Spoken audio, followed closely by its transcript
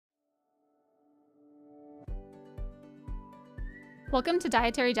Welcome to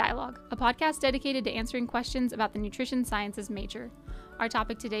Dietary Dialogue, a podcast dedicated to answering questions about the nutrition sciences major. Our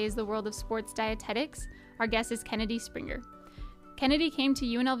topic today is the world of sports dietetics. Our guest is Kennedy Springer. Kennedy came to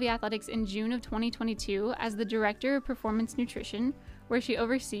UNLV Athletics in June of 2022 as the Director of Performance Nutrition, where she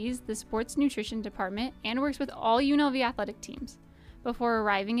oversees the sports nutrition department and works with all UNLV athletic teams. Before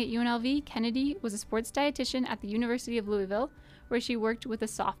arriving at UNLV, Kennedy was a sports dietitian at the University of Louisville, where she worked with the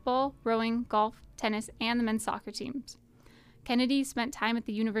softball, rowing, golf, tennis, and the men's soccer teams. Kennedy spent time at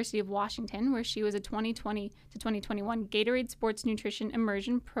the University of Washington, where she was a 2020 to 2021 Gatorade Sports Nutrition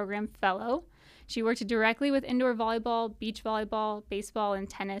Immersion Program Fellow. She worked directly with indoor volleyball, beach volleyball, baseball, and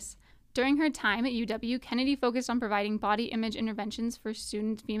tennis. During her time at UW, Kennedy focused on providing body image interventions for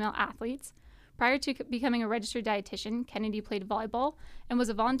student female athletes. Prior to becoming a registered dietitian, Kennedy played volleyball and was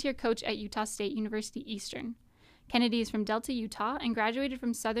a volunteer coach at Utah State University Eastern. Kennedy is from Delta, Utah, and graduated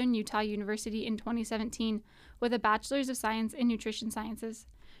from Southern Utah University in 2017 with a Bachelor's of Science in Nutrition Sciences.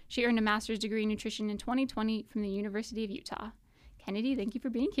 She earned a master's degree in nutrition in 2020 from the University of Utah. Kennedy, thank you for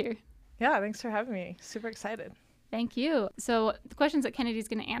being here. Yeah, thanks for having me. Super excited. Thank you. So the questions that Kennedy is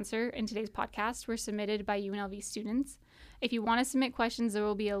going to answer in today's podcast were submitted by UNLV students. If you want to submit questions, there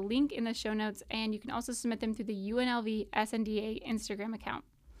will be a link in the show notes, and you can also submit them through the UNLV SNDA Instagram account.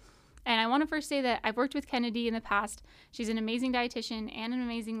 And I want to first say that I've worked with Kennedy in the past. She's an amazing dietitian and an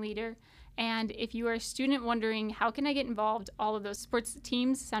amazing leader. And if you are a student wondering, how can I get involved? All of those sports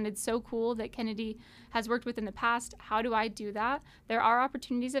teams sounded so cool that Kennedy has worked with in the past. How do I do that? There are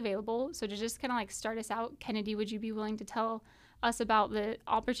opportunities available. So to just kind of like start us out, Kennedy, would you be willing to tell us about the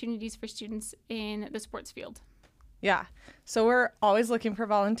opportunities for students in the sports field? Yeah. So we're always looking for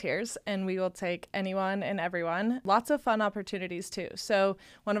volunteers, and we will take anyone and everyone. Lots of fun opportunities too. So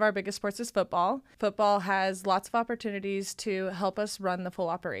one of our biggest sports is football. Football has lots of opportunities to help us run the full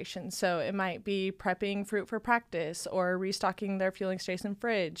operation. So it might be prepping fruit for practice, or restocking their fueling station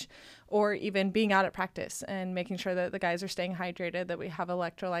fridge, or even being out at practice and making sure that the guys are staying hydrated, that we have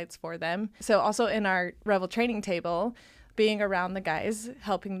electrolytes for them. So also in our Revel training table, being around the guys,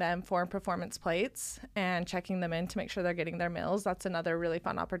 helping them form performance plates and checking them in to make sure they're getting their meals. That's another really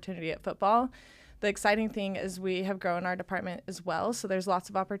fun opportunity at football. The exciting thing is we have grown our department as well, so there's lots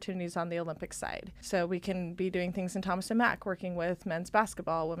of opportunities on the Olympic side. So we can be doing things in Thomas and Mack, working with men's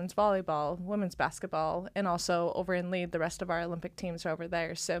basketball, women's volleyball, women's basketball, and also over in Lead, the rest of our Olympic teams are over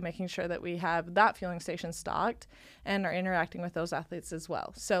there. So making sure that we have that fueling station stocked and are interacting with those athletes as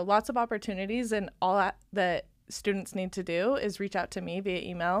well. So lots of opportunities, and all that students need to do is reach out to me via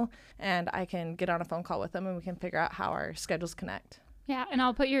email, and I can get on a phone call with them and we can figure out how our schedules connect. Yeah, and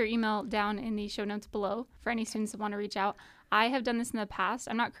I'll put your email down in the show notes below for any students that want to reach out. I have done this in the past.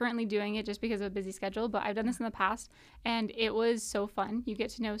 I'm not currently doing it just because of a busy schedule, but I've done this in the past, and it was so fun. You get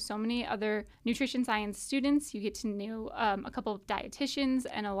to know so many other nutrition science students. You get to know a couple of dietitians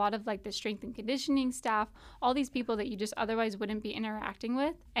and a lot of like the strength and conditioning staff, all these people that you just otherwise wouldn't be interacting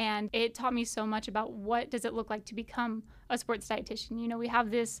with. And it taught me so much about what does it look like to become a sports dietitian. You know, we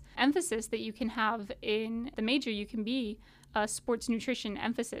have this emphasis that you can have in the major. You can be a sports nutrition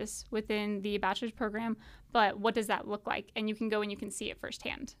emphasis within the bachelor's program, but what does that look like? And you can go and you can see it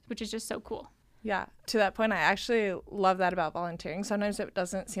firsthand, which is just so cool. Yeah, to that point, I actually love that about volunteering. Sometimes it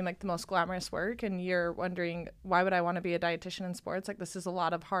doesn't seem like the most glamorous work, and you're wondering, why would I want to be a dietitian in sports? Like, this is a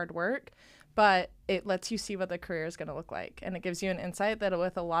lot of hard work, but it lets you see what the career is going to look like. And it gives you an insight that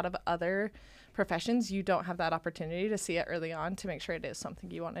with a lot of other professions, you don't have that opportunity to see it early on to make sure it is something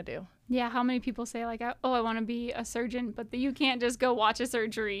you want to do. Yeah, how many people say like, oh, I want to be a surgeon, but you can't just go watch a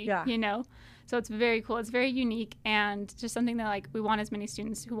surgery, you know? So it's very cool. It's very unique, and just something that like we want as many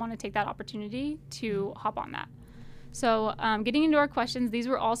students who want to take that opportunity to hop on that. So getting into our questions, these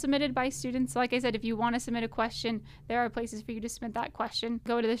were all submitted by students. So like I said, if you want to submit a question, there are places for you to submit that question.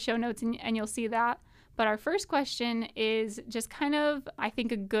 Go to the show notes and you'll see that. But our first question is just kind of, I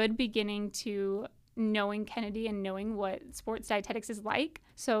think, a good beginning to knowing Kennedy and knowing what sports dietetics is like.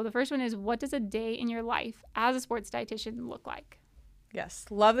 So the first one is, what does a day in your life as a sports dietitian look like? Yes,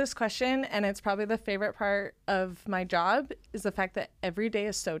 love this question, and it's probably the favorite part of my job is the fact that every day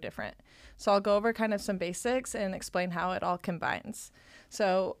is so different. So I'll go over kind of some basics and explain how it all combines.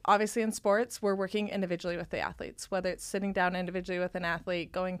 So obviously in sports, we're working individually with the athletes, whether it's sitting down individually with an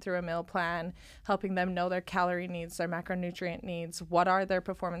athlete, going through a meal plan, helping them know their calorie needs, their macronutrient needs, what are their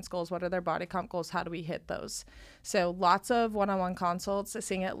performance goals, what are their body comp goals, how do we hit those? So lots of one-on-one consults,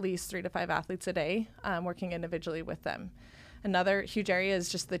 seeing at least 3 to 5 athletes a day, working individually with them. Another huge area is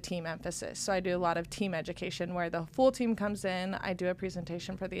just the team emphasis. So I do a lot of team education where the full team comes in. I do a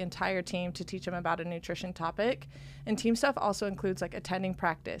presentation for the entire team to teach them about a nutrition topic. And team stuff also includes like attending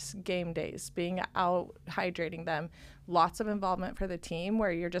practice, game days, being out hydrating them, lots of involvement for the team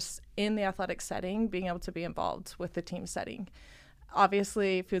where you're just in the athletic setting, being able to be involved with the team setting.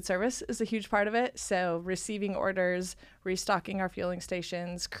 Obviously, food service is a huge part of it. So receiving orders, restocking our fueling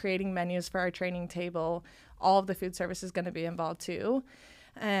stations, creating menus for our training table, all of the food service is going to be involved too.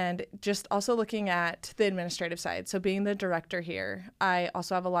 And just also looking at the administrative side. So being the director here, I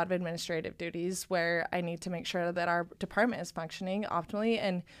also have a lot of administrative duties where I need to make sure that our department is functioning optimally.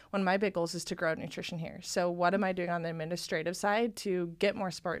 And one of my big goals is to grow nutrition here. So what am I doing on the administrative side to get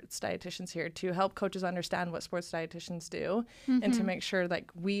more sports dietitians here, to help coaches understand what sports dietitians do, and to make sure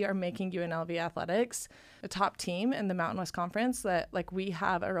like we are making UNLV athletics a top team in the Mountain West Conference, that like we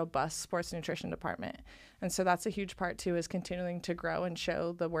have a robust sports nutrition department. And so that's a huge part too, is continuing to grow and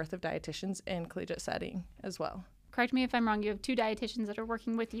show the worth of dietitians in collegiate setting as well. Correct me if I'm wrong. You have 2 dietitians that are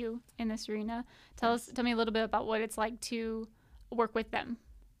working with you in this arena. Tell me a little bit about what it's like to work with them.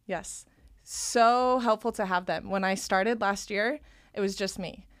 Yes. So helpful to have them. When I started last year, it was just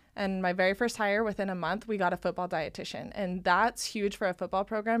me. And my very first hire, within a month, we got a football dietitian. And that's huge for a football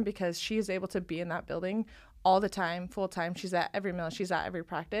program because she is able to be in that building all the time, full time. She's at every meal, she's at every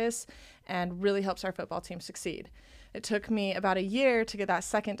practice, and really helps our football team succeed. It took me about a year to get that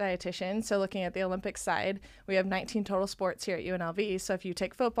second dietitian. So looking at the Olympic side, we have 19 total sports here at UNLV. So if you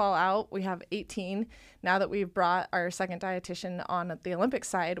take football out, we have 18. Now that we've brought our second dietitian on the Olympic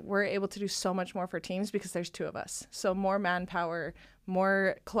side, we're able to do so much more for teams because there's 2 of us. So more manpower,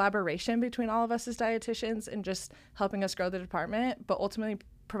 more collaboration between all of us as dietitians, and just helping us grow the department, but ultimately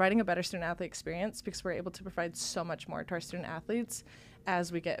providing a better student athlete experience because we're able to provide so much more to our student athletes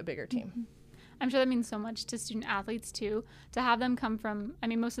as we get a bigger team. Mm-hmm. I'm sure that means so much to student athletes too, to have them come from, I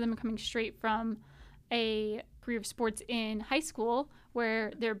mean, most of them are coming straight from a career of sports in high school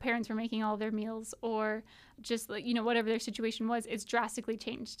where their parents were making all their meals, or just like, you know, whatever their situation was. It's drastically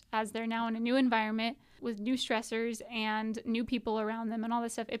changed as they're now in a new environment with new stressors and new people around them and all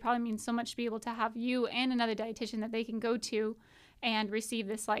this stuff. It probably means so much to be able to have you and another dietitian that they can go to and receive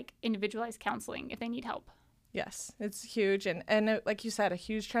this like individualized counseling if they need help. Yes, it's huge. And like you said, a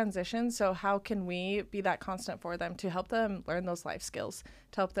huge transition. So how can we be that constant for them to help them learn those life skills,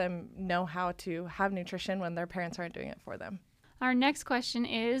 to help them know how to have nutrition when their parents aren't doing it for them? Our next question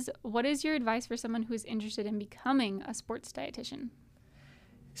is, what is your advice for someone who's interested in becoming a sports dietitian?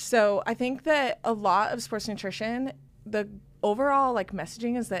 So I think that a lot of sports nutrition, the overall like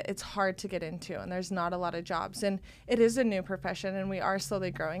messaging is that it's hard to get into and there's not a lot of jobs, and it is a new profession and we are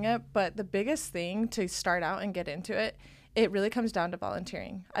slowly growing it. But the biggest thing to start out and get into it, it really comes down to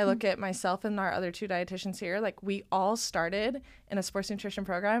volunteering. I look at myself and our other 2 dietitians here, like we all started in a sports nutrition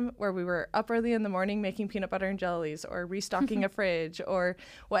program where we were up early in the morning making peanut butter and jellies or restocking a fridge or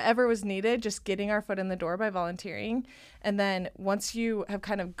whatever was needed, just getting our foot in the door by volunteering. And then once you have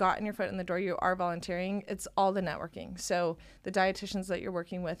kind of gotten your foot in the door, you are volunteering, it's all the networking. So the dietitians that you're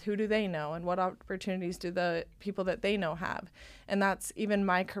working with, who do they know and what opportunities do the people that they know have? And that's even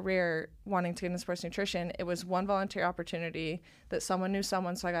my career wanting to get into sports nutrition. It was one volunteer opportunity that someone knew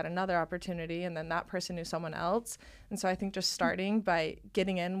someone, so I got another opportunity, and then that person knew someone else. And so I think just starting by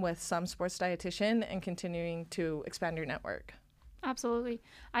getting in with some sports dietitian and continuing to expand your network. Absolutely.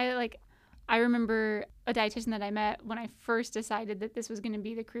 I remember a dietitian that I met when I first decided that this was going to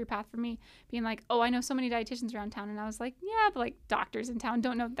be the career path for me, being like, oh, I know so many dietitians around town. And I was like, yeah, but like doctors in town,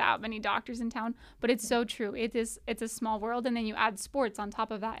 don't know that many doctors in town. But it's so true. It's a small world. And then you add sports on top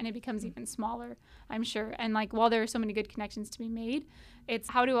of that and it becomes even smaller, I'm sure. And like, while there are so many good connections to be made, it's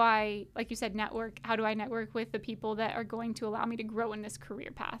how do I, like you said, network? How do I network with the people that are going to allow me to grow in this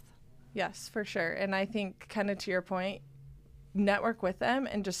career path? Yes, for sure. And I think kind of to your point, network with them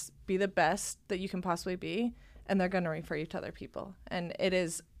and just be the best that you can possibly be, and they're going to refer you to other people. And it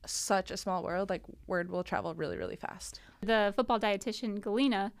is such a small world, like word will travel really, really fast. The football dietitian,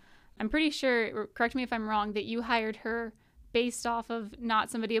 Galena, I'm pretty sure, correct me if I'm wrong, that you hired her based off of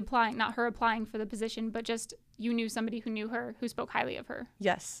not her applying for the position, but just you knew somebody who knew her, who spoke highly of her.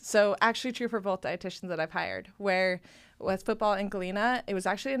 Yes. So actually true for both dietitians that I've hired, where with football and Galena, it was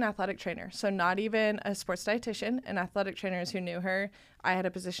actually an athletic trainer. So not even a sports dietitian, an athletic trainers who knew her. I had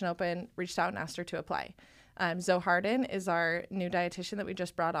a position open, reached out and asked her to apply. Zoe Harden is our new dietitian that we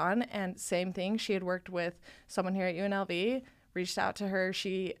just brought on. And same thing, she had worked with someone here at UNLV, reached out to her.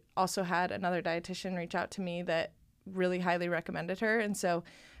 She also had another dietitian reach out to me that really highly recommended her. And so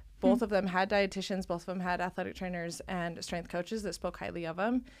Both of them had dietitians, both of them had athletic trainers and strength coaches that spoke highly of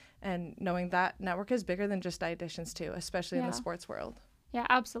them. And knowing that network is bigger than just dietitians too, especially in the sports world. Yeah,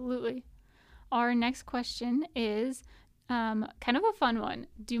 absolutely. Our next question is kind of a fun one.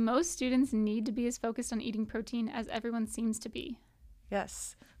 Do most students need to be as focused on eating protein as everyone seems to be?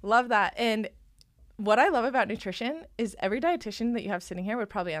 Yes, love that. And what I love about nutrition is every dietitian that you have sitting here would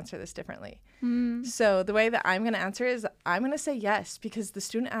probably answer this differently. So the way that I'm going to answer is I'm going to say yes, because the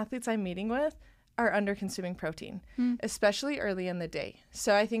student athletes I'm meeting with are under consuming protein, especially early in the day.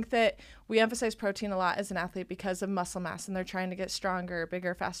 So I think that we emphasize protein a lot as an athlete because of muscle mass, and they're trying to get stronger,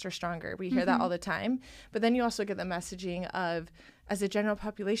 bigger, faster, stronger. We hear that all the time. But then you also get the messaging of, as a general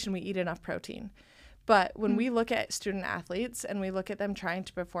population, we eat enough protein. But when we look at student athletes and we look at them trying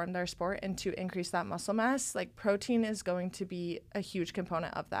to perform their sport and to increase that muscle mass, like protein is going to be a huge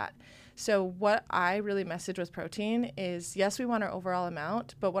component of that. So what I really message with protein is, yes, we want our overall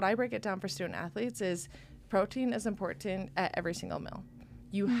amount, but what I break it down for student athletes is protein is important at every single meal.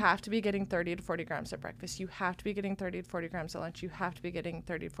 You have to be getting 30 to 40 grams at breakfast. You have to be getting 30 to 40 grams at lunch. You have to be getting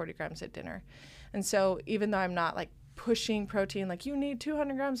 30 to 40 grams at dinner. And so even though I'm not like pushing protein, like you need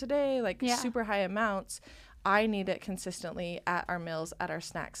 200 grams a day, like super high amounts, I need it consistently at our meals, at our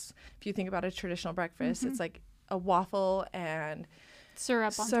snacks. If you think about a traditional breakfast, it's like a waffle and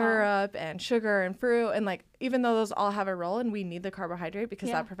syrup and sugar and fruit. And like, even though those all have a role and we need the carbohydrate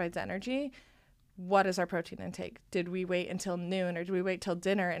because that provides energy, what is our protein intake? Did we wait until noon, or did we wait till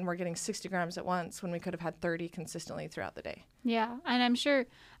dinner and we're getting 60 grams at once when we could have had 30 consistently throughout the day? Yeah. And I'm sure,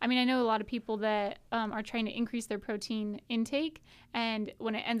 I mean, I know a lot of people that are trying to increase their protein intake, and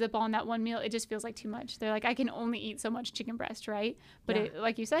when it ends up all in that one meal, it just feels like too much. They're like, I can only eat so much chicken breast, right? But it,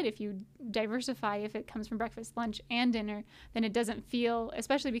 like you said, if you diversify, if it comes from breakfast, lunch, and dinner, then it doesn't feel,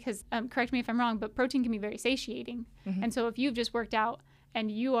 especially because, correct me if I'm wrong, but protein can be very satiating. And so if you've just worked out and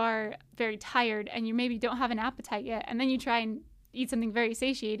you are very tired and you maybe don't have an appetite yet, and then you try and eat something very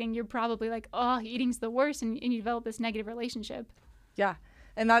satiating, you're probably like, oh, eating's the worst, and you develop this negative relationship. Yeah.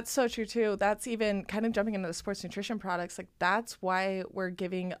 And that's so true too. That's even kind of jumping into the sports nutrition products. Like, that's why we're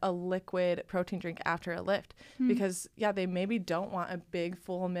giving a liquid protein drink after a lift, because they maybe don't want a big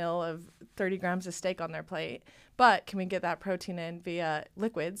full meal of 30 grams of steak on their plate, but can we get that protein in via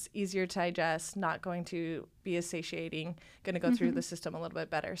liquids, easier to digest, not going to be as satiating, going to go through the system a little bit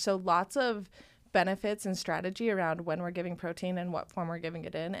better. So lots of benefits and strategy around when we're giving protein and what form we're giving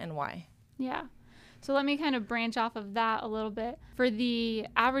it in and why. Yeah. So let me kind of branch off of that a little bit. For the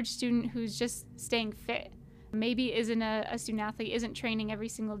average student who's just staying fit, maybe isn't a student athlete, isn't training every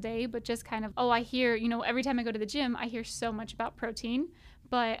single day, but just kind of, I hear, every time I go to the gym, I hear so much about protein,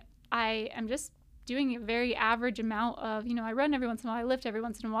 but I am just doing a very average amount of, I run every once in a while, I lift every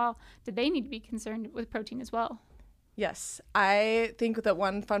once in a while. Do they need to be concerned with protein as well? Yes. I think that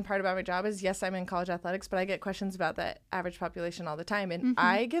one fun part about my job is, yes, I'm in college athletics, but I get questions about the average population all the time. And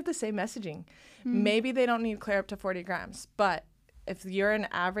I give the same messaging. Maybe they don't need clear up to 40 grams, but if you're an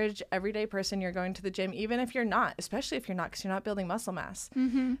average everyday person, you're going to the gym, even if you're not, especially if you're not, because you're not building muscle mass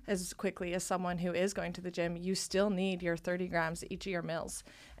as quickly as someone who is going to the gym, you still need your 30 grams each of your meals.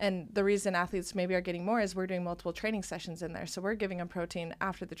 And the reason athletes maybe are getting more is we're doing multiple training sessions in there. So we're giving them protein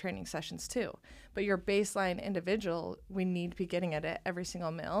after the training sessions too. But your baseline individual, we need to be getting it at every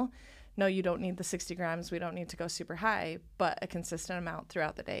single meal. No, you don't need the 60 grams. We don't need to go super high, but a consistent amount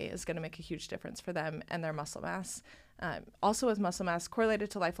throughout the day is going to make a huge difference for them and their muscle mass. Also with muscle mass correlated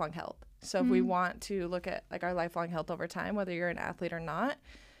to lifelong health. So if we want to look at like our lifelong health over time, whether you're an athlete or not,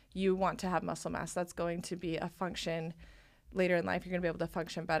 you want to have muscle mass. That's going to be a function later in life. You're going to be able to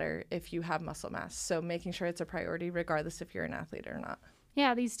function better if you have muscle mass. So making sure it's a priority regardless if you're an athlete or not.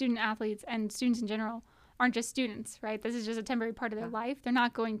 Yeah, these student athletes and students in general aren't just students, right? This is just a temporary part of their life. They're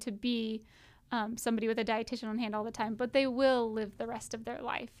not going to be somebody with a dietitian on hand all the time, but they will live the rest of their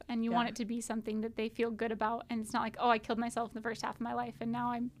life. And you want it to be something that they feel good about. And it's not like, I killed myself in the first half of my life and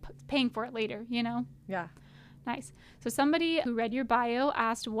now I'm paying for it later, Yeah. Nice. So somebody who read your bio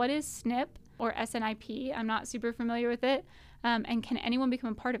asked, what is SNP or SNIP? I'm not super familiar with it. And can anyone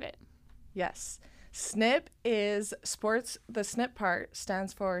become a part of it? Yes. SNP is sports. The SNP part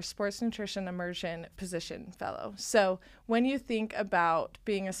stands for Sports Nutrition Immersion Position Fellow. So when you think about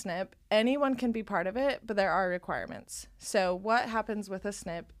being a SNP, anyone can be part of it, but there are requirements. So what happens with a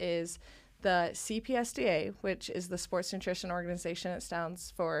SNP is the CPSDA, which is the Sports Nutrition Organization. It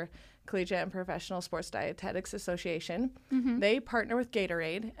stands for Collegiate and Professional Sports Dietetics Association. They partner with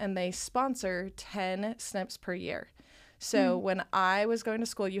Gatorade and they sponsor 10 SNPs per year. So when I was going to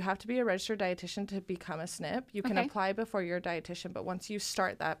school, you have to be a registered dietitian to become a SNP. You can apply before you're a dietitian, but once you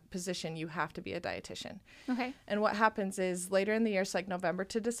start that position, you have to be a dietitian. Okay. And what happens is later in the year, so like November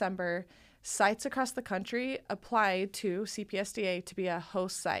to December, sites across the country apply to CPSDA to be a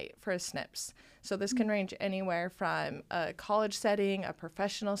host site for SNPs. So this can range anywhere from a college setting, a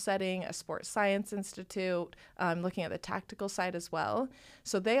professional setting, a sports science institute, looking at the tactical side as well.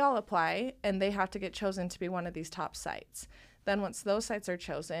 So they all apply, and they have to get chosen to be one of these top sites. Then once those sites are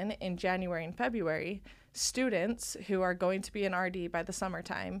chosen in January and February, students who are going to be an RD by the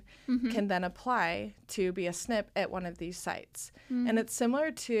summertime can then apply to be a SNP at one of these sites. And it's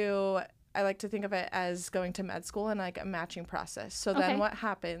similar to, I like to think of it as going to med school and like a matching process. So then what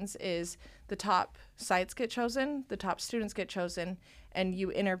happens is the top sites get chosen, the top students get chosen, and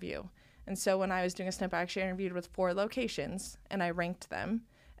you interview. And so when I was doing a SNP, I actually interviewed with 4 locations and I ranked them.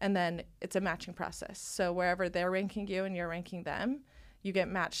 And then it's a matching process. So wherever they're ranking you and you're ranking them, you get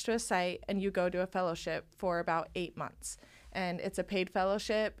matched to a site and you go to a fellowship for about 8 months. And it's a paid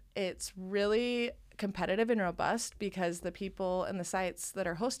fellowship. It's really competitive and robust because the people and the sites that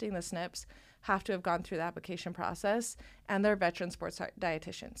are hosting the SNPs have to have gone through the application process, and they're veteran sports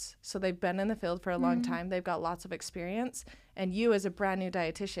dietitians. So they've been in the field for a long time. They've got lots of experience. And you as a brand new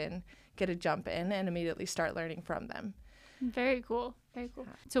dietitian get to jump in and immediately start learning from them. Very cool. Very cool.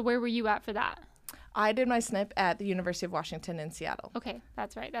 So where were you at for that? I did my SNP at the University of Washington in Seattle. Okay,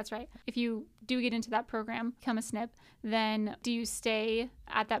 that's right. That's right. If you do get into that program, become a SNP, then do you stay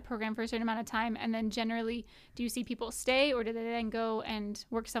at that program for a certain amount of time? And then generally, do you see people stay, or do they then go and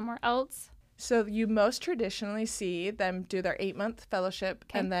work somewhere else? So you most traditionally see them do their 8-month fellowship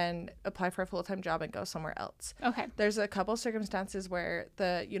and then apply for a full-time job and go somewhere else. Okay. There's a couple circumstances where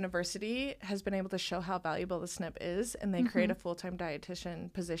the university has been able to show how valuable the SNP is, and they create a full-time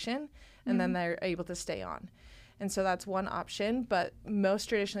dietitian position, and then they're able to stay on. And so that's one option, but most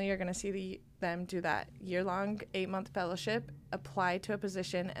traditionally you're going to see them do that year-long 8-month fellowship, apply to a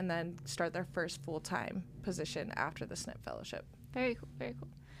position, and then start their first full-time position after the SNP fellowship. Very cool. Very cool.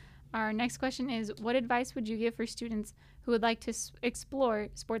 Our next question is, what advice would you give for students who would like to explore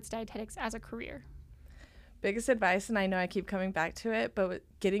sports dietetics as a career? Biggest advice, and I know I keep coming back to it, but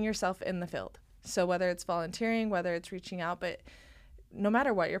getting yourself in the field. So whether it's volunteering, whether it's reaching out, but no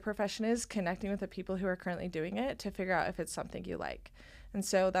matter what your profession is, connecting with the people who are currently doing it to figure out if it's something you like. And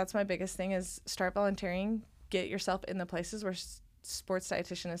so that's my biggest thing, is start volunteering, get yourself in the places where sports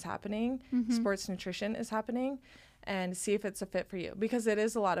dietitian is happening, sports nutrition is happening, and see if it's a fit for you, because it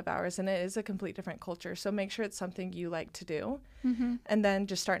is a lot of hours and it is a complete different culture. So make sure it's something you like to do, and then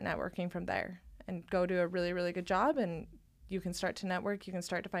just start networking from there and go do a really, really good job, and you can start to network, you can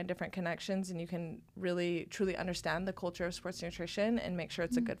start to find different connections, and you can really, truly understand the culture of sports nutrition and make sure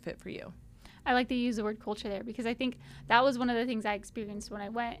it's a good fit for you. I like to use the word culture there, because I think that was one of the things I experienced when I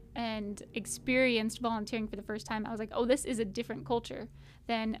went and experienced volunteering for the first time. I was like, oh, this is a different culture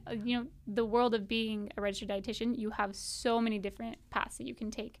than, the world of being a registered dietitian. You have so many different paths that you can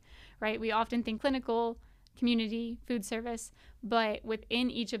take, right? We often think clinical, community, food service, but within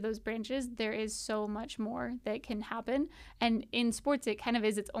each of those branches, there is so much more that can happen. And in sports, it kind of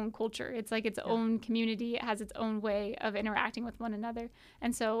is its own culture. It's like its own community. It has its own way of interacting with one another.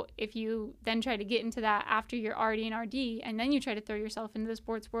 And so if you then try to get into that after you're already an RD, and then you try to throw yourself into the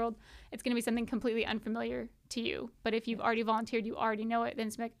sports world, it's going to be something completely unfamiliar to you. But if you've already volunteered, you already know it, then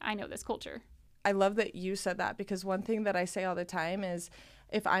it's like, I know this culture. I love that you said that, because one thing that I say all the time is,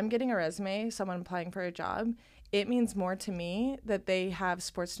 if I'm getting a resume, someone applying for a job, it means more to me that they have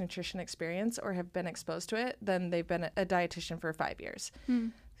sports nutrition experience or have been exposed to it than they've been a dietitian for 5 years.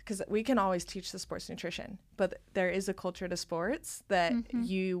 Because we can always teach the sports nutrition, but there is a culture to sports that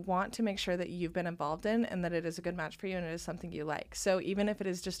you want to make sure that you've been involved in, and that it is a good match for you and it is something you like. So even if it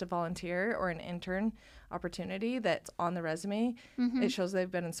is just a volunteer or an intern opportunity that's on the resume, it shows they've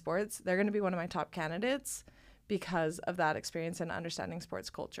been in sports. They're going to be one of my top candidates because of that experience and understanding sports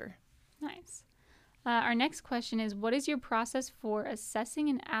culture. Nice. Our next question is, what is your process for assessing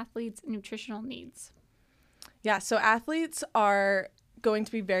an athlete's nutritional needs? Yeah, so athletes are going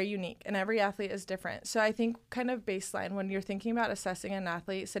to be very unique, and every athlete is different. So I think kind of baseline, when you're thinking about assessing an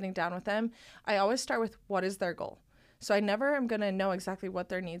athlete, sitting down with them, I always start with, what is their goal? So I never am going to know exactly what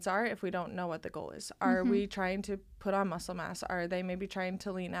their needs are if we don't know what the goal is. Are we trying to put on muscle mass? Are they maybe trying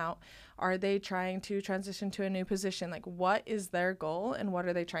to lean out? Are they trying to transition to a new position? Like, what is their goal and what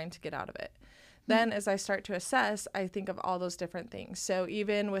are they trying to get out of it? Then as I start to assess, I think of all those different things. So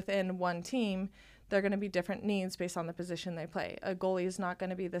even within one team, They're going to be different needs based on the position they play. A goalie is not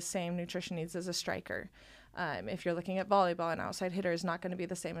going to be the same nutrition needs as a striker. If you're looking at volleyball, an outside hitter is not going to be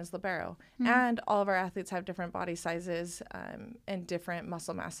the same as libero. And all of our athletes have different body sizes and different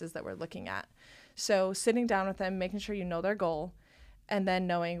muscle masses that we're looking at. So sitting down with them, making sure you know their goal, and then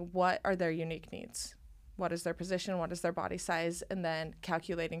knowing what are their unique needs. What is their position? What is their body size? And then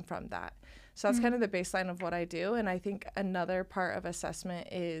calculating from that. So that's kind of the baseline of what I do. And I think another part of assessment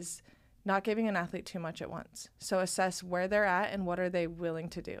is not giving an athlete too much at once. So assess where they're at and what are they willing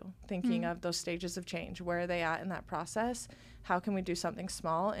to do. Thinking of those stages of change. Where are they at in that process? How can we do something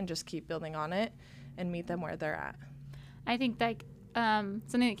small and just keep building on it and meet them where they're at? I think like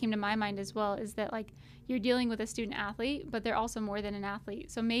something that came to my mind as well is that like you're dealing with a student athlete, but they're also more than an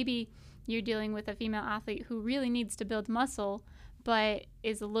athlete. So maybe you're dealing with a female athlete who really needs to build muscle, but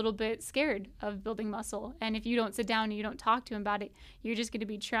is a little bit scared of building muscle. And if you don't sit down and you don't talk to them about it, you're just going to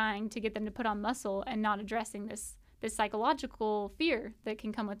be trying to get them to put on muscle and not addressing this psychological fear that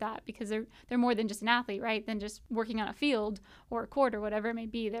can come with that, because they're more than just an athlete, right? Than just working on a field or a court or whatever it may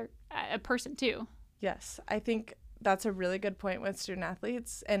be. They're a person too. Yes, I think that's a really good point with student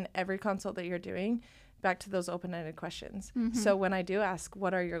athletes, and every consult that you're doing, back to those open-ended questions. So when I do ask,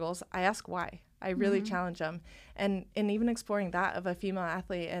 what are your goals? I ask why. I really challenge them. And even exploring that of a female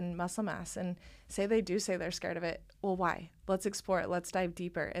athlete and muscle mass, and say they're scared of it. Well, why? Let's explore it. Let's dive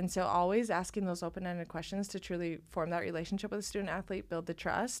deeper. And so always asking those open-ended questions to truly form that relationship with a student athlete, build the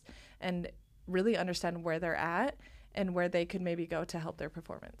trust, and really understand where they're at and where they could maybe go to help their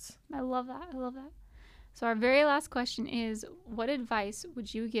performance. I love that. So our very last question is, what advice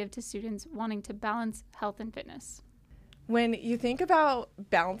would you give to students wanting to balance health and fitness? When you think about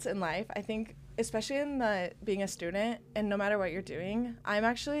balance in life, I think especially in being a student, and no matter what you're doing, I'm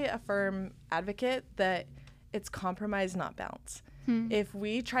actually a firm advocate that it's compromise, not balance. If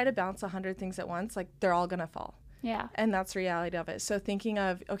we try to balance 100 things at once, like they're all going to fall. Yeah. And that's the reality of it. So thinking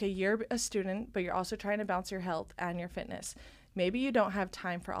of, okay, you're a student, but you're also trying to balance your health and your fitness. Maybe you don't have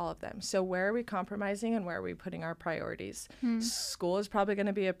time for all of them. So where are we compromising and where are we putting our priorities? School is probably going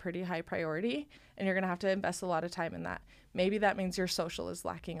to be a pretty high priority, and you're going to have to invest a lot of time in that. Maybe that means your social is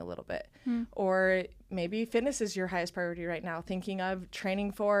lacking a little bit. Or maybe fitness is your highest priority right now, thinking of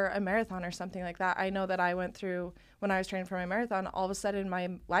training for a marathon or something like that. I know that I went through, when I was training for my marathon, all of a sudden my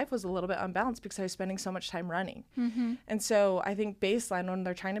life was a little bit unbalanced because I was spending so much time running. And so I think baseline, when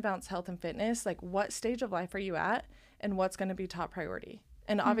they're trying to balance health and fitness, like what stage of life are you at and what's going to be top priority?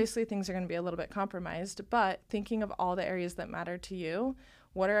 And obviously things are going to be a little bit compromised, but thinking of all the areas that matter to you,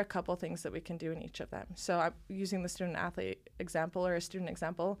 what are a couple things that we can do in each of them? So I'm using the student athlete example or a student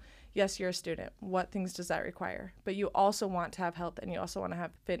example. Yes, you're a student. What things does that require? But you also want to have health and you also want to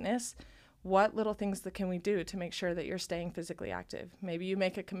have fitness. What little things that can we do to make sure that you're staying physically active? Maybe you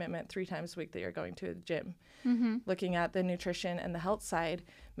make a commitment 3 times a week that you're going to the gym. Looking at the nutrition and the health side,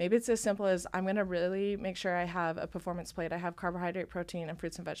 maybe it's as simple as I'm going to really make sure I have a performance plate. I have carbohydrate, protein, and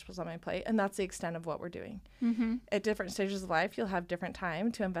fruits and vegetables on my plate, and that's the extent of what we're doing. At different stages of life, you'll have different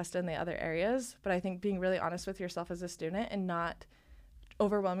time to invest in the other areas, but I think being really honest with yourself as a student and not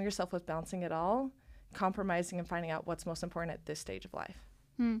overwhelming yourself with balancing it all, compromising and finding out what's most important at this stage of life.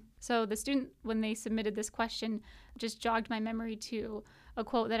 So the student, when they submitted this question, just jogged my memory to a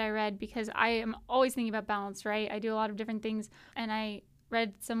quote that I read, because I am always thinking about balance, right? I do a lot of different things, and I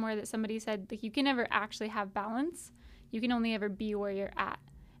read somewhere that somebody said, like, you can never actually have balance. You can only ever be where you're at,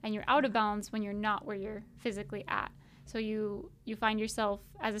 and you're out of balance when you're not where you're physically at. So you find yourself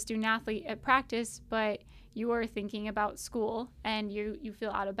as a student athlete at practice, but you are thinking about school, and you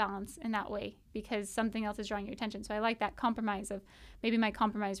feel out of balance in that way because something else is drawing your attention. So I like that compromise of, maybe my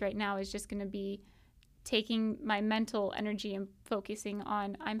compromise right now is just going to be taking my mental energy and focusing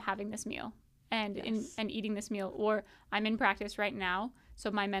on, I'm having this meal and eating this meal, or I'm in practice right now,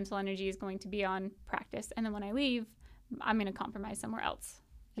 so my mental energy is going to be on practice, and then when I leave, I'm going to compromise somewhere else.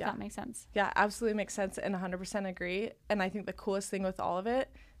 If that makes sense. Yeah, absolutely makes sense, and 100% agree. And I think the coolest thing with all of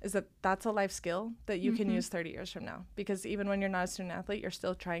it is that that's a life skill that you can use 30 years from now, because even when you're not a student athlete, you're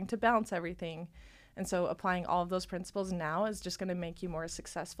still trying to balance everything. And so applying all of those principles now is just going to make you more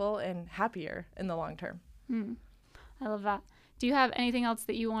successful and happier in the long term. I love that. Do you have anything else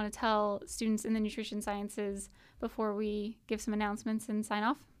that you want to tell students in the nutrition sciences before we give some announcements and sign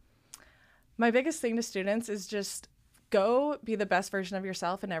off? My biggest thing to students is just go be the best version of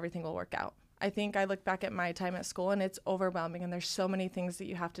yourself and everything will work out. I think I look back at my time at school and it's overwhelming, and there's so many things that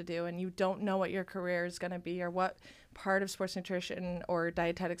you have to do, and you don't know what your career is going to be or what part of sports nutrition or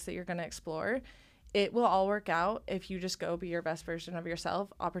dietetics that you're going to explore. It will all work out if you just go be your best version of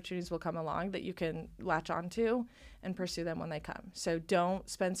yourself. Opportunities will come along that you can latch onto and pursue them when they come. So don't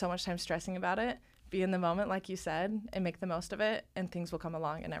spend so much time stressing about it. be in the moment, like you said, and make the most of it, and things will come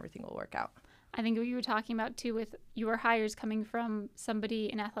along and everything will work out. I think what you were talking about too with your hires coming from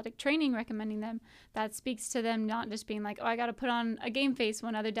somebody in athletic training recommending them, that speaks to them not just being like, oh, I got to put on a game face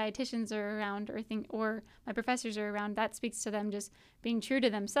when other dietitians are around or my professors are around. That speaks to them just being true to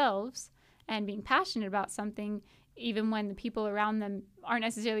themselves and being passionate about something, even when the people around them aren't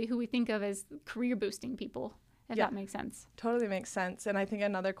necessarily who we think of as career boosting people, if that makes sense. Totally makes sense. And I think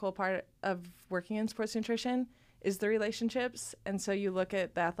another cool part of working in sports nutrition is the relationships. And so you look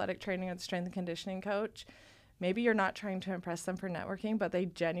at the athletic training or the strength and conditioning coach, maybe you're not trying to impress them for networking, but they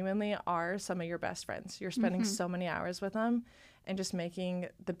genuinely are some of your best friends. You're spending so many hours with them and just making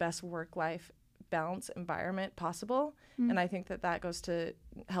the best work-life balance environment possible. And I think that that goes to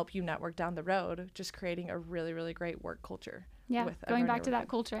help you network down the road, just creating a really, really great work culture. Yeah, going back to that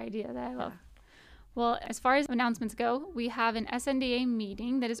culture idea that I love. Well, as far as announcements go, we have an SNDA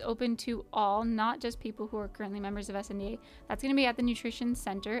meeting that is open to all, not just people who are currently members of SNDA. That's going to be at the Nutrition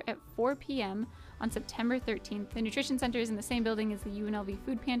Center at 4 p.m. on September 13th. The Nutrition Center is in the same building as the UNLV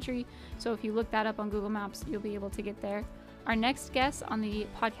Food Pantry, so if you look that up on Google Maps, you'll be able to get there. Our next guest on the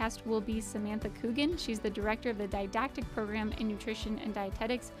podcast will be Samantha Coogan. She's the director of the Didactic Program in Nutrition and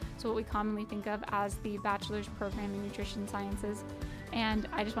Dietetics, so what we commonly think of as the bachelor's program in nutrition sciences. And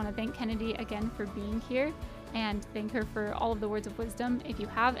I just want to thank Kennedy again for being here and thank her for all of the words of wisdom. If you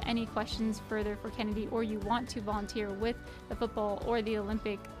have any questions further for Kennedy or you want to volunteer with the football or the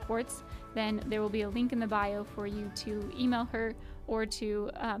Olympic sports, then there will be a link in the bio for you to email her or to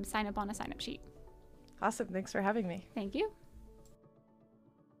sign up on a sign-up sheet. Awesome. Thanks for having me. Thank you.